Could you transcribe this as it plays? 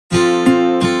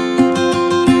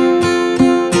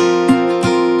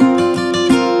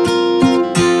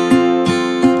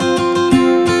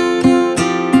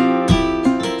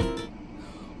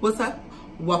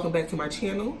welcome back to my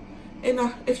channel. And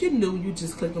if you're new, you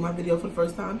just clicked on my video for the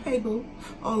first time, hey boo,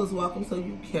 all is welcome, so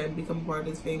you can become a part of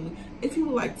this family. If you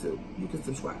would like to, you can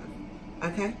subscribe,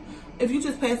 okay? If you're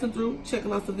just passing through,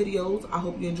 checking out the videos, I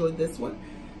hope you enjoyed this one.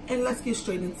 And let's get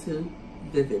straight into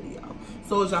the video.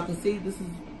 So as y'all can see, this is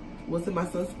what's in my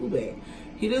son's school bag.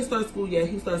 He didn't start school yet.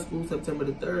 He started school September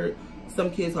the 3rd. Some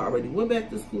kids already went back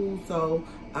to school, so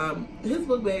his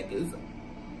book bag is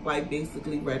like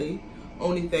basically ready.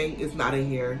 Only thing is not in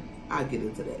here. I get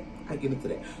into that.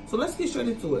 So let's get straight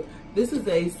into it. This is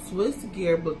a Swiss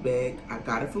Gear book bag. I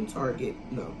got it from Target.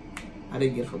 No, I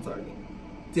didn't get it from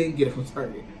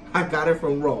Target. I got it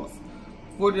from Ross.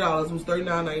 $40. It was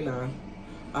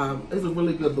 $39.99. It's a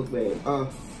really good book bag.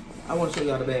 I want to show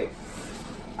y'all the bag.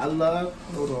 I love,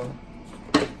 hold on.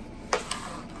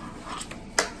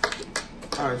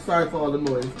 Alright, sorry for all the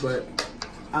noise, but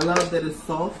I love that it's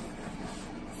soft.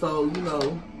 So, you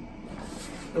know,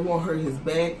 it won't hurt his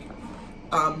back.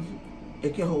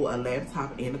 It can hold a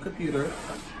laptop and a computer.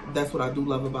 That's what I do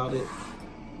love about it.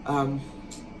 I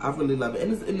really love it.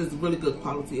 And it's really good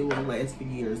quality. It will last for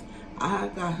years. I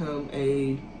got him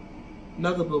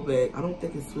another book bag. I don't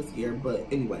think it's Swiss Gear, but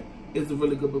anyway, it's a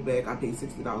really good book bag. I paid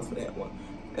 $60 for that one.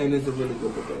 And it's a really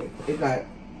good book bag. It got,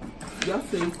 y'all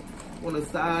see, on the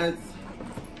sides,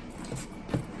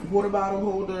 water bottle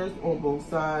holders on both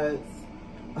sides.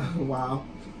 Wow.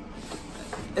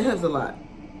 It has a lot.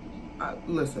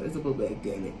 Listen, it's a book bag,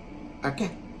 damn it.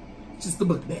 Okay? Just a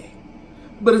book bag.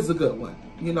 But it's a good one.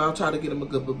 You know, I'll try to get him a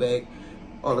good book bag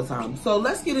all the time. So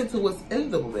let's get into what's in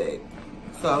the book bag.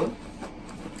 So,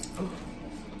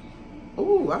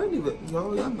 oh, I didn't even,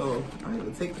 y'all know, I didn't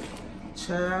even take it.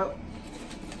 Child.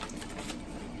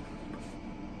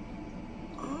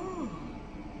 Oh,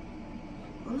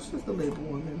 it's just a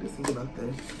label on there. This is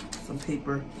nothing. Some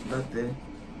paper, nothing.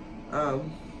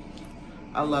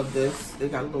 I love this. They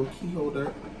got a little key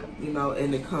holder, you know,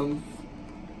 and it comes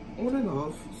on and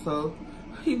off. So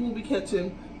he will be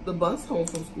catching the bus home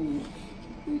from school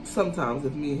sometimes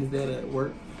if me and his dad are at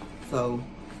work. So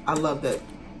I love that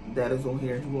that is on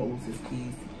here. He won't lose his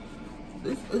keys.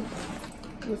 This is,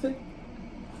 let's see,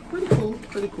 pretty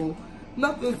cool.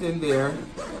 Nothing's in there.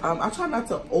 I try not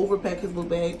to overpack his book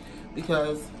bag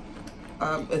because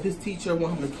if his teacher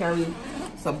wants him to carry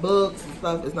some books and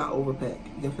stuff, it's not overpacked.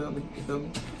 You feel me?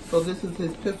 So this is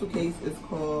his pencil case. It's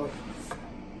called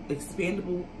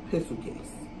Expandable Pencil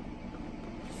Case.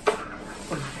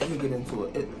 Let me get into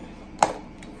it.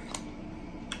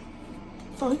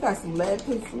 So he got some lead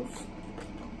pencils.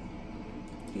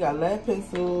 He got lead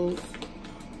pencils,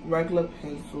 regular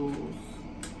pencils.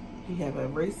 He have an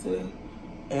eraser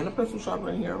and a pencil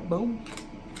sharpener in here. Boom.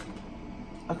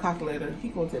 A calculator. He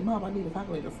gonna say, Mom, I need a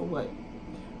calculator for what?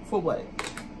 For what?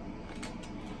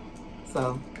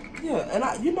 So, yeah, and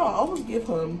I always give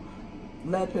him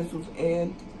lead pencils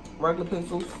and regular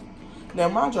pencils. Now,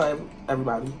 mind you,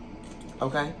 everybody,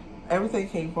 okay? Everything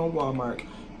came from Walmart.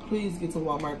 Please get to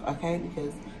Walmart, okay?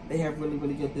 Because they have really,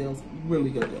 really good deals.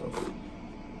 Really good deals.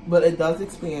 But it does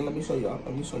expand. Let me show y'all.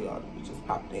 Let me just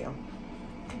pop down.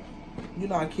 You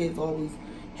know how kids always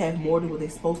have more than what they're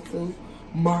supposed to.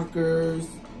 Markers,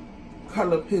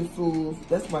 color pencils.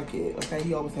 That's my kid, okay?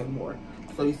 He always has more.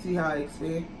 So you see how I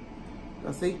expand?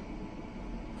 Now see?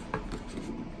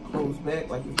 Close back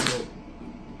like this little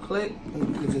click, and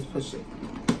you can just push it.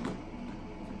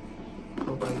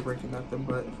 Hope I ain't breaking nothing,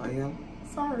 but if I am,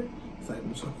 sorry.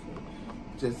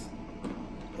 Just,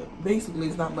 basically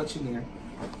it's not much in there.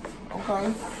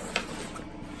 Okay?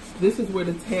 This is where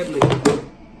the tablet,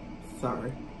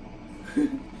 sorry.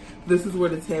 This is where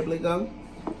the tablet goes.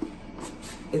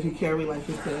 If you carry like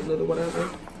his tablet or whatever.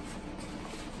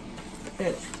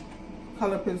 And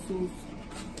color pencils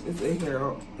is in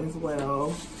here as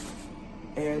well.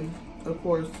 And of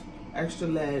course, extra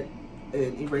lead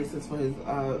and erasers for his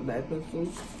lead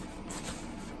pencils.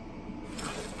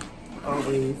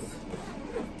 Always.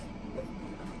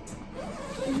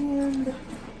 And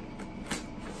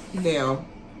now,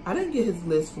 I didn't get his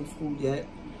list from school yet,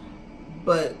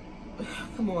 but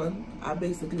come on, I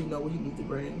basically know what he needs to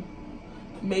bring.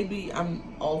 Maybe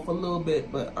I'm off a little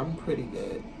bit, but I'm pretty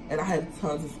good. And I have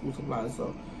tons of school supplies,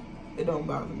 so it don't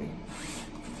bother me.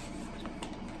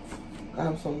 I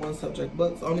have some one subject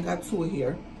books. I only got 2 in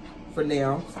here for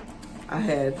now. I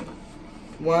have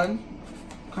one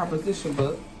composition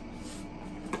book.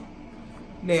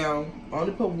 Now, I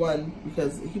only put one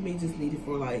because he may just need it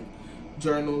for like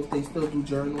journals. They still do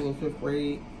journal in 5th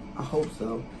grade. I hope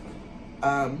so.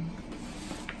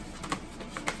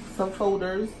 Some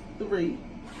folders, 3.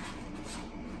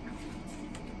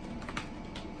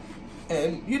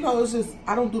 And you know, it's just,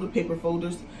 I don't do the paper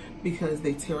folders because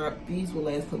they tear up. These will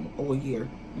last them all year.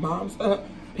 Moms,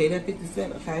 pay that 50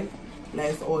 cents, okay?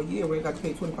 Last all year. We ain't got to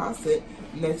pay 25 cents.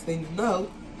 Next thing you know,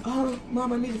 oh,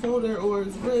 Mom, I need a folder or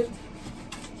it's ripped.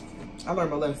 I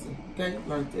learned my lesson, okay?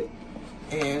 Learned it.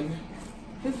 And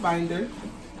his binder.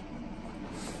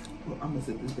 Well, I'm gonna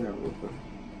sit this down real quick.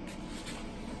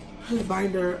 His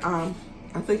binder, I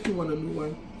think he wanted a new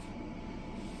one.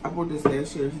 I bought this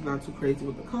last year. He's not too crazy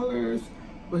with the colors,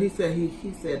 but he said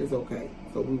he said it's okay.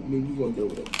 So we gonna deal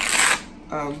with it.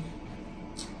 I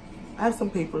have some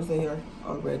papers in here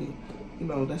already. You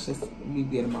know, that's just me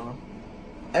being a mom.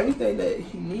 Everything that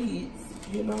he needs,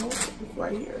 you know, is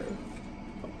right here.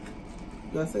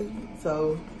 You know what I'm saying?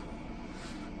 So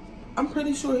I'm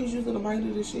pretty sure he's using a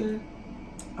binder this year.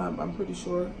 I'm pretty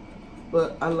sure,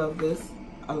 but I love this.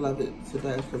 I love it to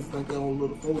death because it's like their own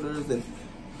little folders, and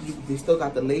they still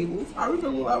got the labels. I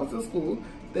remember when I was in school,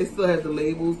 they still had the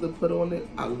labels to put on it.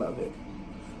 I love it.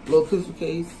 Little pencil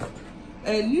case.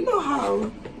 And you know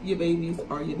how your babies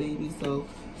are your babies, so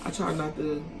I try not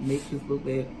to make his book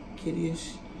bag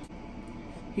kiddie-ish.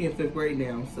 He in 5th grade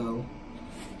now, so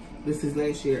this is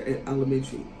last year at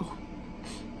elementary. Oh.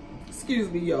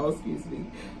 Excuse me, y'all, excuse me.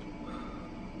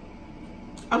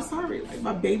 I'm sorry, like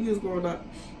my baby is growing up.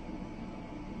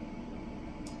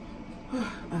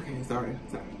 Okay, sorry.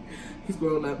 He's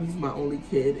growing up, he's my only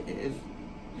kid, and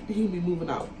he'll be moving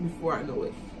out before I know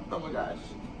it. Oh my gosh.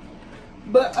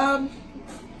 But,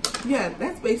 yeah,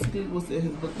 that's basically what's in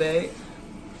his book bag.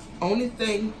 Only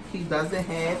thing he doesn't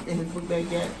have in his book bag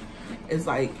yet is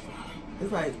like,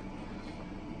 it's like,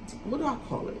 what do I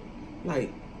call it?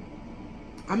 Like,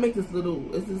 I make this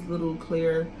little, it's this little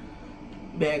clear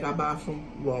bag I buy from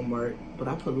Walmart, but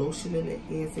I put lotion in it,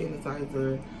 hand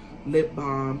sanitizer, lip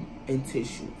balm, and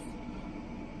tissues.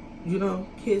 You know,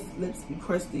 kids' lips be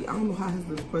crusty. I don't know how his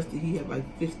lips crusty. He had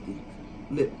like 50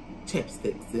 lip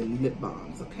chapsticks and lip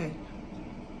balms, okay?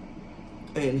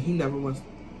 And he never wants,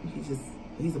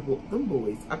 he's a boy, them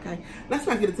boys, okay? Let's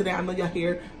not get into that. I know y'all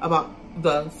hear about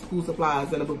the school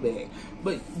supplies and a book bag,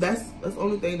 but that's the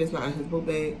only thing that's not in his book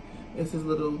bag. It's his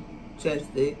little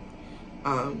chapstick,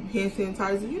 hand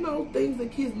sanitizer, you know, things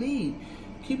that kids need.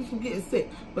 Keep them from getting sick.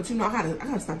 But you know, I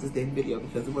gotta stop this damn video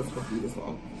because it wasn't supposed to be this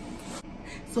long.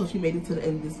 So if you made it to the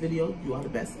end of this video, you are the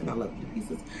best and I love you to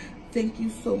pieces. Thank you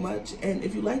so much. And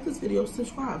if you like this video,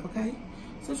 subscribe, okay?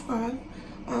 Subscribe.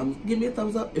 Give me a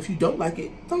thumbs up. If you don't like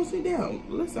it, thumbs me down.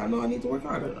 Listen, I know I need to work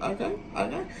harder, okay?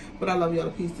 Okay? But I love y'all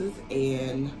to pieces.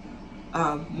 And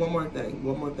one more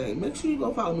thing. Make sure you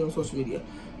go follow me on social media.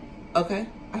 Okay?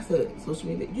 I said social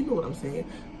media. You know what I'm saying.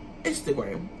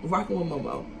 Instagram. Rockin' with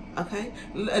Momo. Okay?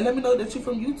 And let me know that you're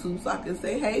from YouTube so I can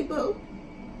say, hey, boo.